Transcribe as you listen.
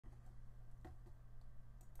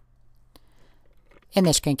In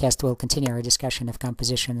this screencast, we'll continue our discussion of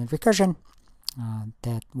composition and recursion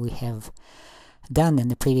that we have done in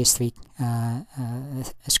the previous three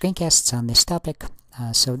screencasts on this topic.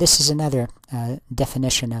 So this is another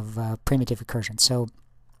definition of primitive recursion. So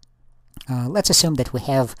let's assume that we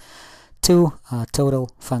have two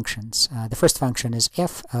total functions. The first function is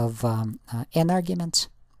f of n arguments,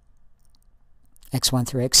 x1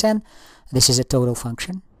 through xn. This is a total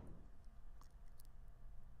function.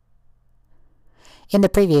 In the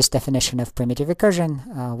previous definition of primitive recursion,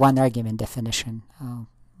 one argument definition,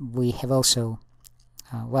 we have also,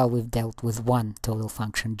 we've dealt with one total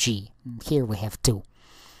function g. Here we have two.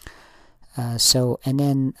 And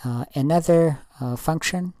then another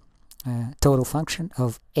function, total function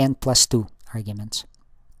of n plus 2 arguments,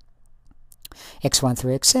 x1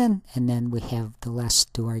 through xn, and then we have the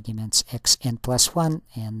last two arguments, xn plus 1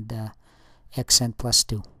 and xn plus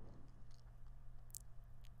 2.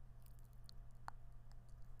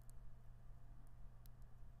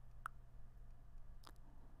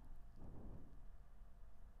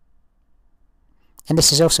 And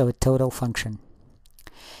this is also a total function.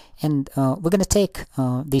 And we're going to take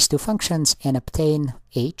these two functions and obtain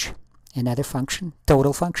h, another function,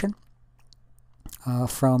 total function,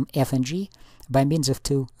 from f and g by means of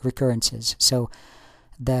two recurrences. So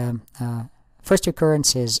the first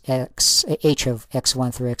recurrence is h of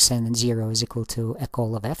x1 through xn and 0 is equal to a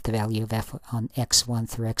call of f, the value of f on x1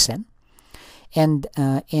 through xn. And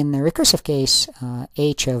in the recursive case,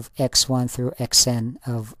 h of x1 through xn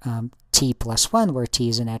of t plus 1, where t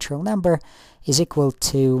is a natural number, is equal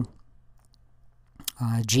to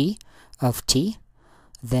g of t,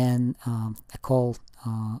 then a call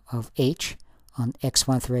of h on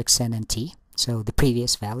x1 through xn and t, so the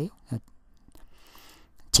previous value,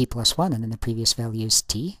 t plus 1, and then the previous value is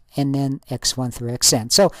t, and then x1 through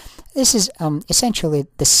xn. So this is essentially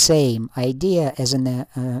the same idea as in the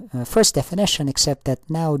first definition, except that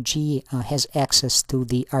now g has access to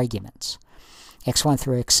the arguments, x1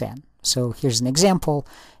 through xn. So here's an example.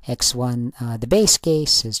 x1, the base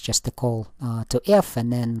case, is just a call to f,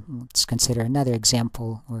 and then let's consider another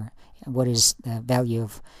example where what is the value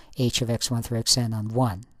of h of x1 through xn on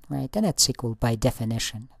 1, right? And that's equal by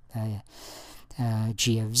definition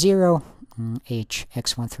g of 0, h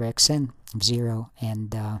x1 through xn of 0, and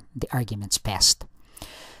the arguments passed.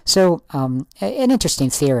 So an interesting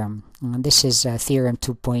theorem. This is theorem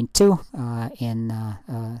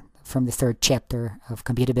 2.2 from the third chapter of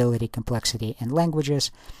Computability, Complexity, and Languages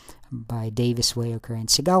by Davis, Weyoker, and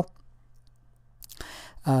Segal.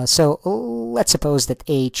 So let's suppose that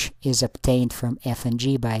h is obtained from f and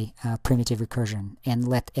g by primitive recursion, and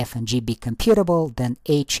let f and g be computable, then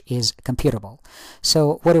h is computable.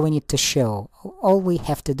 So what do we need to show? All we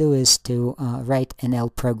have to do is to write an L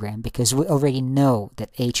program, because we already know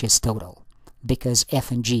that h is total, because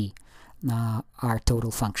f and g are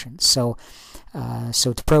total functions. So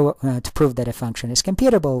to prove that a function is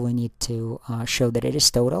computable, we need to show that it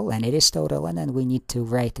is total, and it is total, and then we need to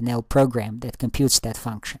write an L program that computes that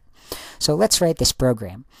function. So let's write this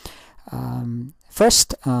program.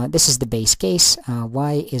 First, this is the base case.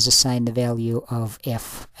 Y is assigned the value of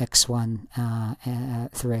f x1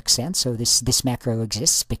 through xn. So this macro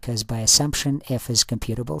exists because by assumption f is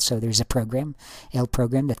computable. So there's a program, L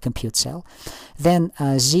program, that computes L. Then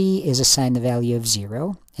z is assigned the value of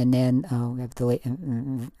 0, and then we have the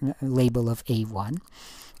label of a1.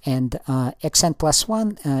 And xn plus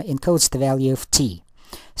 1 encodes the value of t.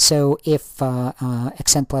 So if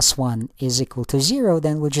xn plus 1 is equal to 0,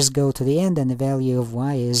 then we'll just go to the end, and the value of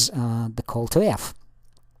y is the call to f.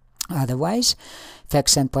 Otherwise, if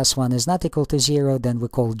xn plus 1 is not equal to 0, then we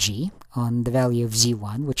call g on the value of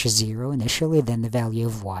z1, which is 0 initially, then the value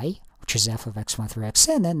of y, which is f of x1 through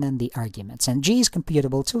xn, and then the arguments. And g is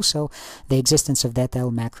computable too, so the existence of that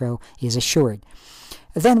L macro is assured.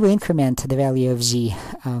 Then we increment the value of z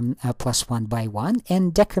plus 1 by 1,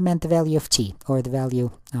 and decrement the value of t, or the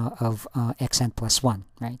value of xn plus 1,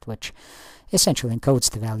 right, which essentially encodes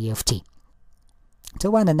the value of t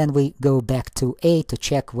to 1, and then we go back to a to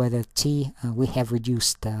check whether t, we have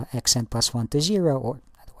reduced xn plus 1 to 0, or in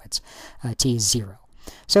other words, t is 0.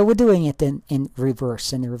 So we're doing it in the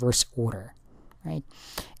reverse order, right?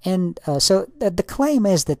 And so the claim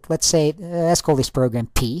is that, let's call this program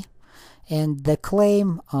P. And the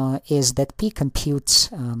claim is that P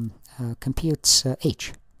computes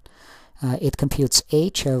h. It computes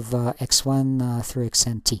h of x1 through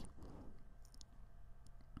xnt.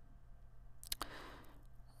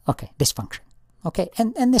 Okay, this function. Okay,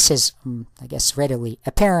 and this is, I guess, readily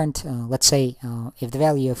apparent. Let's say if the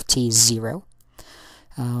value of t is 0,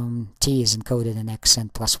 t is encoded in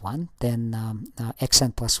xn plus 1, then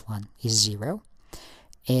xn plus 1 is 0.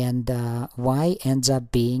 and y ends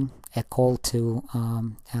up being a call to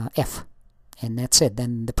f, and that's it.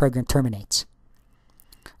 Then the program terminates,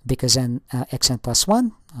 because then xn plus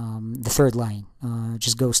 1, the third line,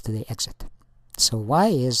 just goes to the exit. So y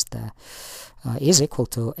is equal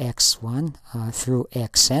to x1 through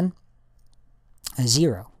xn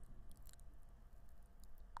 0.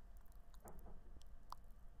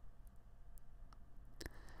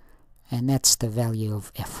 And that's the value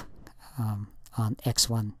of f on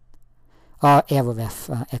x1, f of f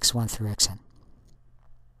x1 through xn.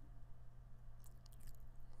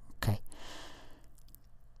 Okay.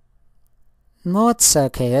 Let's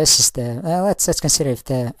this is the let's consider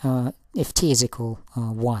if t is equal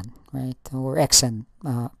 1, right, or xn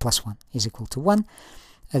plus 1 is equal to 1,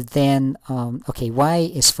 then okay,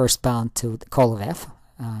 y is first bound to the call of f,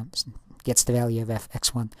 gets the value of f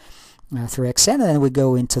x1 through xn, and then we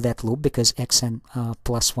go into that loop because xn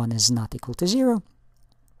plus 1 is not equal to 0.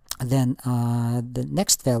 Then the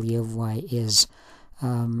next value of y is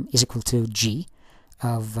equal to g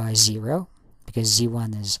of 0, because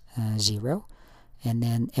z1 is 0, and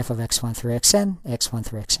then f of x1 through xn, x1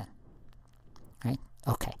 through xn, right?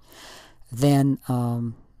 Okay, then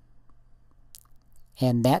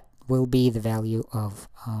and that will be the value of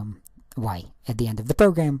y at the end of the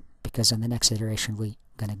program, because on the next iteration we're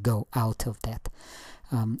gonna go out of that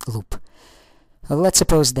loop. Let's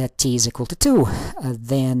suppose that t is equal to 2,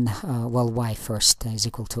 then well, y first is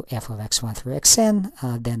equal to f of x1 through xn,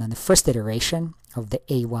 then on the first iteration of the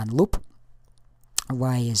a1 loop,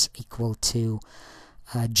 y is equal to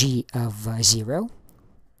g of 0,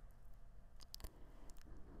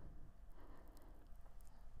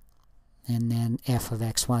 and then f of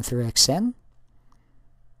x1 through xn,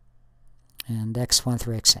 and x1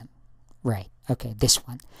 through xn, right? Okay, this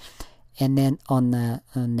one. And then on the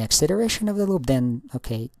next iteration of the loop, then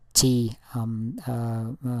okay, t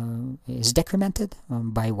is decremented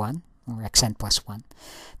by 1, or xn plus 1.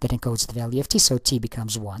 That encodes the value of t, so t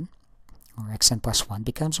becomes 1, or xn plus 1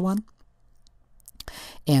 becomes 1.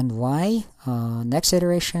 And y, next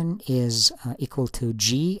iteration, is equal to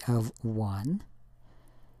g of 1,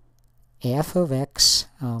 f of x,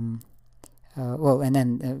 well, and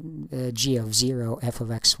then g of 0, f of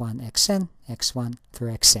x1 xn, x1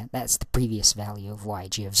 through xn. That's the previous value of y,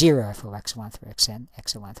 g of 0, f of x1 through xn,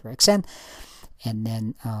 x1 through xn. And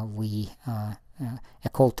then we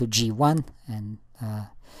equal to g1, and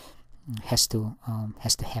has to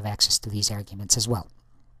have access to these arguments as well.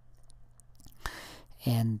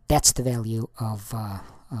 And that's the value of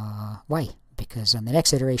y, because on the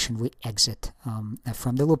next iteration we exit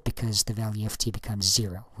from the loop, because the value of t becomes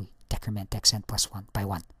 0. We decrement xn plus 1 by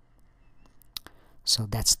 1. So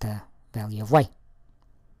that's the value of y.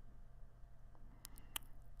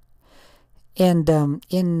 And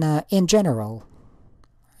in general,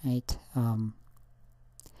 right,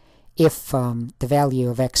 if the value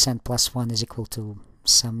of xn plus 1 is equal to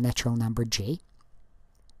some natural number j,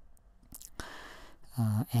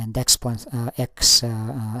 and x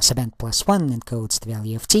sub n plus 1 encodes the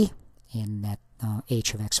value of t in that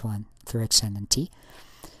h of x1 through xn and t,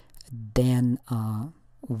 then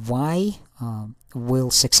y will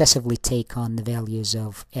successively take on the values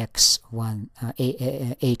of x1,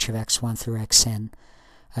 h of x1 through xn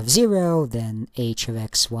of 0, then h of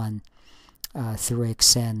x1 through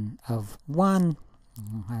xn of 1,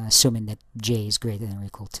 assuming that j is greater than or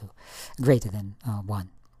equal to greater than 1.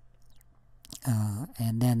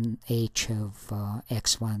 And then h of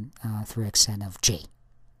x1 through xn of j.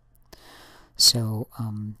 So,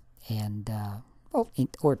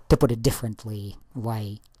 or to put it differently,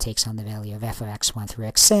 y takes on the value of f of x1 through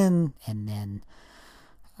xn, and then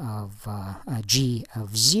of g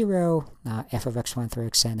of 0, f of x1 through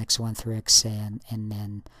xn, x1 through xn, and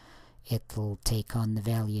then it will take on the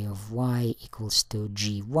value of y equals to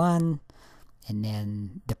g1, and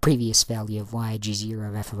then the previous value of y, g0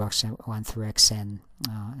 of f of x1 through xn,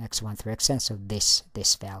 x1 through xn, so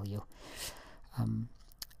this value,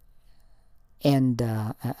 and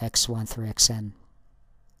x1 through xn,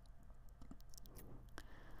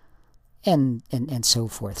 and so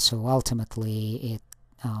forth. So ultimately it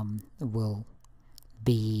will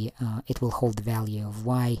be it will hold the value of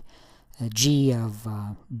y, g of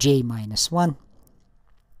j minus 1,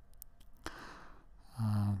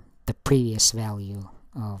 the previous value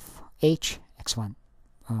of h, x1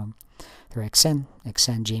 through xn,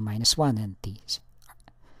 xn j minus 1, and these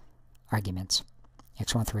arguments,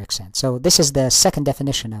 x1 through xn. So this is the second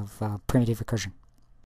definition of primitive recursion.